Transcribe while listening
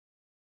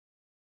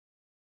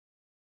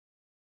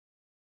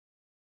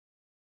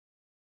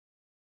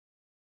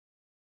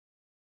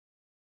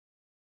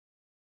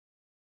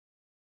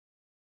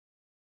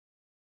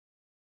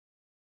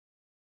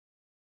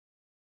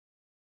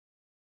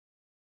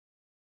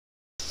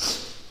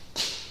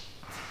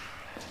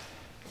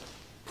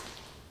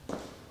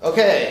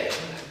Okay,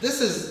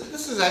 this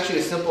is actually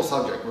a simple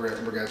subject we're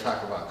going to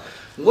talk about.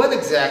 What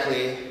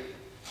exactly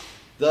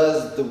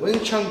does the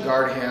Wing Chun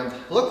guard hand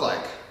look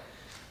like?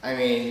 I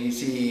mean, you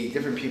see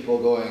different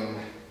people going,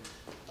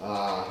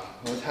 how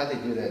do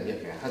they do that in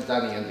Japan? How does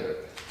Danny do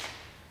it?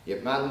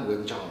 Japan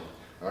Wing Chun,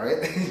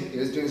 alright? He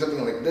was doing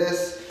something like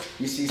this.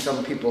 You see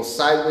some people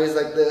sideways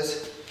like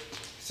this,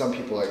 some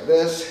people like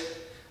this.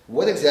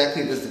 What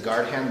exactly does the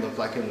guard hand look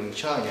like in Wing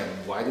Chun, and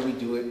why do we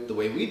do it the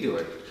way we do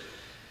it?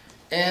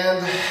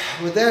 And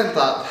with that in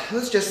thought,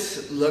 let's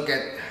just look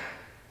at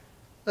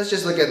the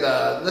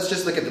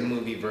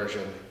movie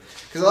version.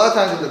 Because a lot of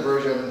times in the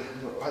version,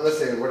 let's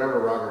say whatever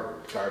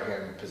Robert guard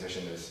hand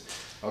position is.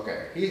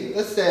 Okay,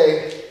 let's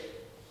say,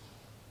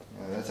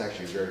 that's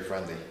actually very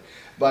friendly.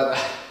 But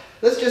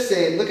let's just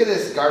say, look at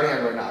this guard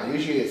hand right now.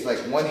 Usually it's like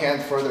one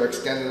hand further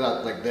extended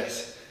up like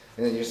this.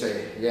 And then you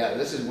say, yeah,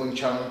 this is Wing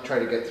Chun, try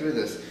to get through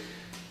this.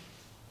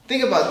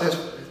 Think about this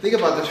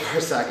for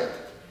a second.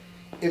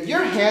 If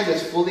your hand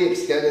is fully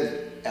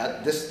extended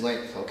at this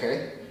length,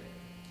 okay?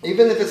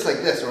 Even if it's like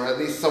this, or at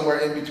least somewhere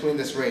in between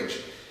this range,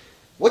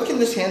 what can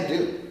this hand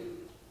do?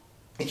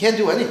 It can't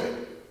do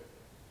anything,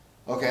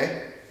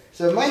 okay?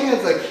 So if my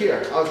hand's like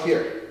here, out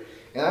here,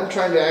 and I'm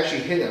trying to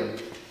actually hit him,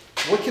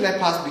 what can I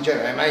possibly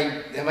generate?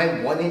 Am I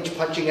 1-inch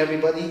punching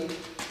everybody?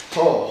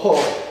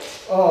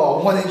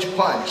 Oh, 1-inch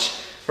punch,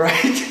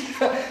 right?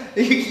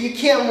 You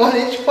can't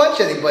 1-inch punch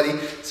anybody.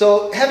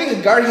 So having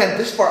a guard hand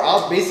this far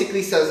out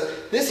basically says,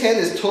 this hand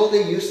is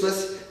totally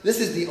useless.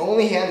 This is the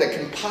only hand that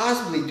can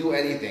possibly do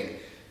anything,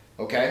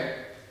 okay?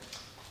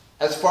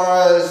 As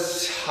far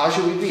as how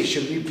should we be?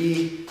 Should we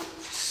be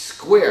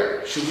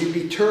square? Should we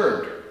be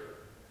turned?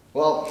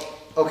 Well,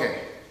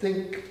 okay,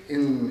 think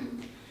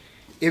in,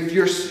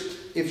 remember,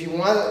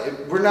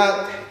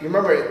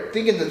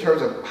 think in the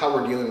terms of how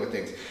we're dealing with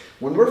things.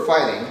 When we're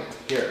fighting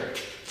here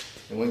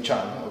in Wing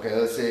Chun, okay,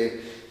 let's say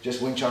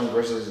just Wing Chun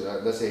versus,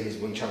 let's say he's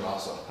Wing Chun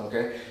also,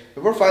 okay?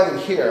 If we're fighting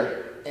here,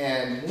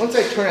 and once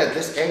I turn at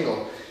this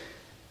angle,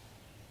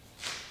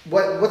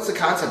 what's the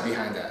concept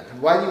behind that?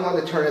 Why do you want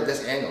to turn at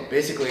this angle?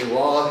 Basically,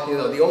 well, you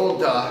know, the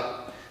old,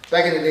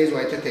 back in the days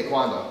when I took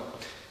Taekwondo,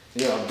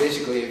 you know,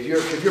 basically if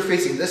you're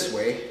facing this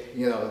way,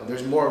 you know,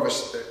 there's more of a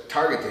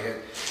target to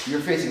hit. If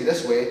you're facing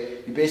this way,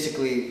 you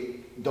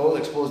basically don't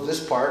expose this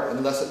part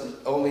unless it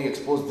only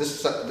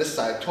exposes this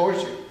side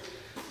towards you.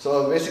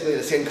 So basically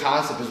the same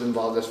concept is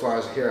involved as far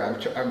as here,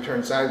 I'm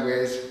turned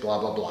sideways, blah,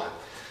 blah, blah.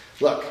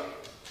 Look,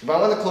 if I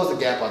want to close the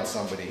gap on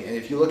somebody, and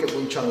if you look at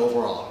Wing Chun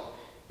overall,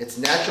 its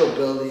natural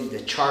ability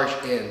to charge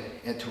in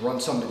and to run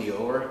somebody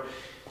over,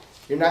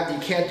 you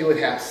can't do it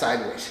half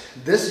sideways.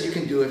 This you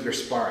can do if you're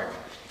sparring.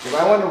 If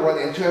I want to run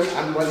into him,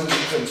 I'm running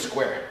into him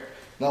square.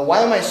 Now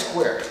why am I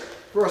square?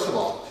 First of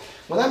all,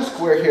 when I'm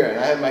square here and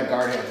I have my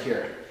guard hand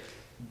here,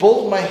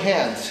 both my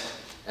hands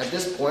at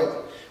this point,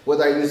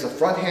 whether I use the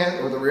front hand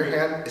or the rear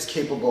hand, is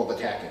capable of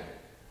attacking.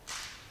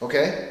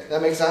 Okay?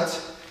 That makes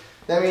sense?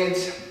 That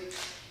means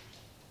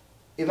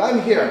if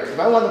I'm here, if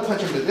I want to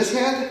punch him with this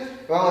hand,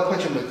 if I want to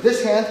punch him with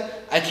this hand,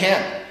 I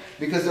can.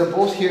 Because they're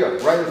both here,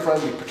 right in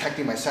front of me,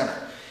 protecting my center.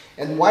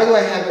 And why do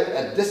I have it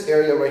at this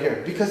area right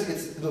here? Because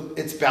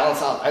it's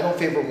balanced out. I don't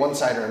favor one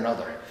side or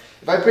another.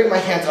 If I bring my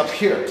hands up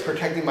here,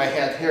 protecting my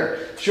hand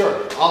here,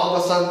 sure, all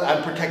of a sudden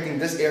I'm protecting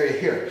this area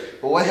here.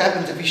 But what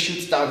happens if he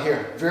shoots down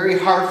here? Very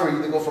hard for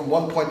you to go from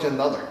one point to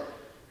another,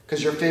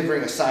 because you're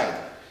favoring a side.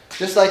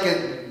 Just like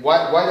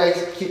why do I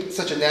keep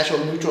such a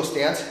natural neutral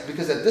stance?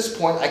 Because at this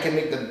point I can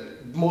make the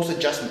most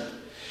adjustment.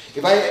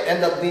 If I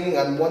end up leaning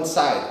on one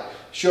side,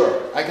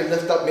 sure, I can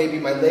lift up maybe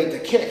my leg to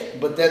kick,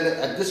 but then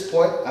at this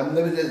point I'm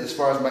limited as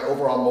far as my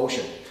overall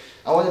motion.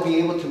 I want to be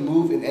able to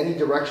move in any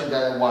direction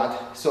that I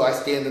want, so I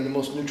stand in the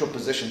most neutral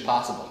position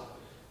possible.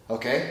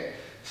 Okay?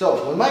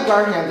 So when my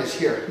guard hand is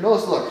here,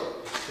 notice, look,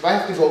 if I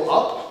have to go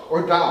up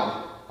or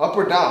down,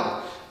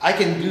 I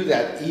can do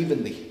that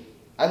evenly.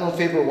 I don't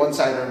favor one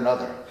side or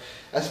another.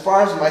 As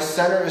far as my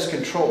center is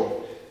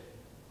controlled,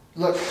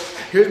 look,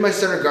 here's my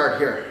center guard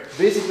here.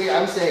 Basically,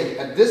 I'm saying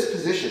at this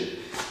position,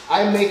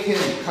 I make him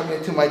come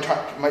into my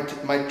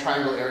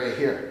triangle area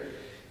here.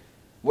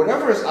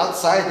 Whatever is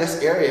outside this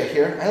area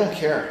here, I don't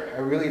care. I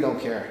really don't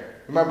care.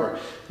 Remember,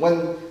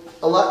 when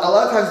a lot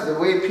of times the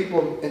way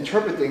people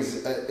interpret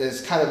things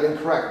is kind of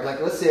incorrect. Like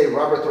let's say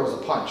Robert throws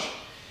a punch,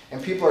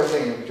 and people are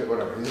saying,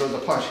 whatever, he throws a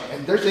punch,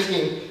 and they're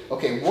thinking,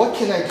 okay, what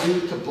can I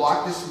do to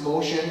block this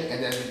motion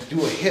and then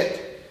do a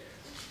hit?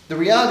 The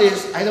reality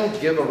is, I don't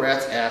give a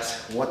rat's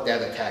ass what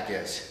that attack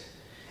is.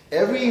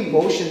 Every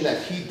motion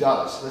that he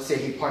does, let's say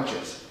he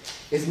punches,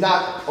 is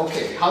not,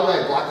 okay, how do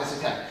I block this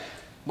attack?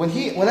 When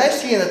I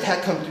see an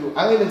attack come through,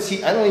 I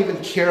don't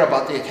even care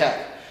about the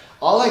attack.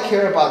 All I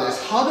care about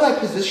is how do I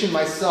position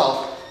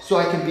myself so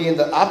I can be in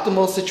the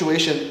optimal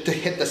situation to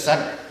hit the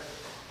center.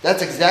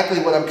 That's exactly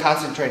what I'm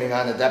concentrating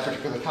on at that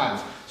particular time.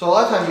 So a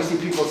lot of times you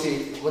see people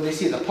when they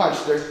see the punch,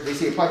 they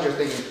see a puncher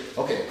thinking,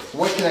 okay,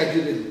 what can I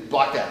do to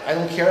block that? I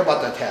don't care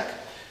about the attack.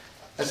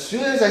 As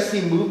soon as I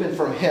see movement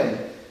from him,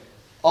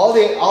 all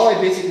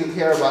I basically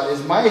care about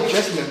is my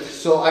adjustment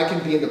so I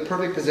can be in the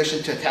perfect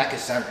position to attack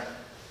his center.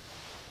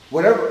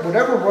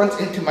 Whatever runs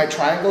into my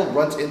triangle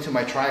runs into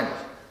my triangle.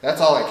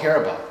 That's all I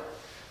care about.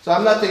 So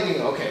I'm not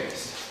thinking, okay,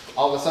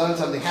 all of a sudden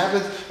something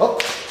happens, oh,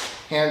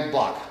 hand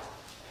block.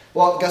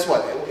 Well, guess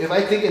what? If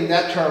I think in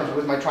that terms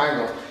with my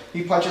triangle,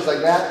 he punches like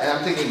that, and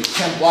I'm thinking,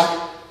 hand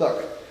block,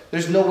 look,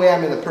 there's no way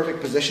I'm in the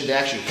perfect position to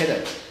actually hit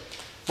him.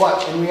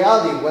 But in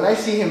reality, when I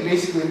see him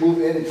basically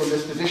move in from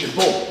this position,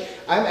 boom,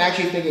 I'm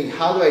actually thinking,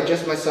 how do I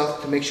adjust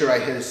myself to make sure I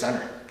hit his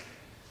center?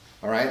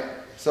 All right?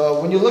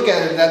 So when you look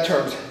at it in that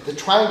terms, the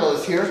triangle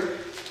is here.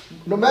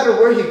 No matter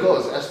where he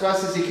goes, as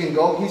fast as he can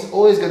go, he's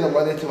always going to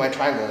run into my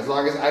triangle as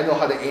long as I know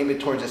how to aim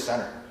it towards the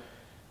center.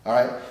 All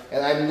right?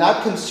 And I'm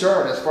not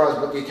concerned as far as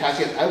what the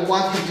attack is. I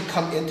want him to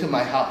come into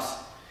my house.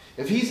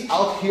 If he's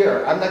out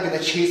here, I'm not going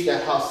to chase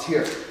that house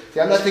here. See,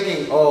 I'm not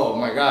thinking, oh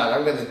my God,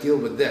 I'm going to deal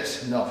with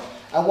this. No.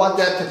 I want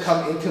that to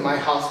come into my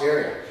house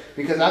area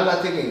because I'm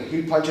not thinking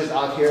he punches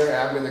out here and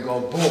I'm going to go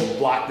boom,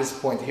 block this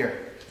point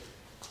here.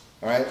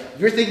 All right? If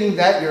you're thinking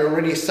that, you're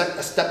already a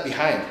step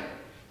behind.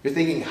 You're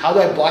thinking, how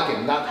do I block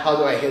him, not how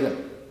do I hit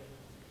him?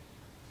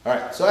 All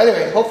right, so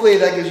anyway, hopefully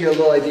that gives you a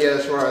little idea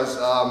as far as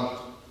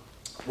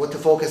what to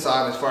focus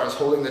on as far as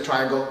holding the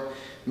triangle,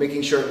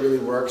 making sure it really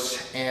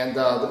works, and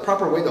the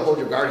proper way to hold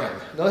your guard hand.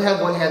 Don't have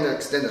one hand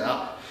extended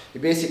out. You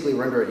basically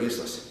render it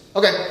useless.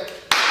 Okay.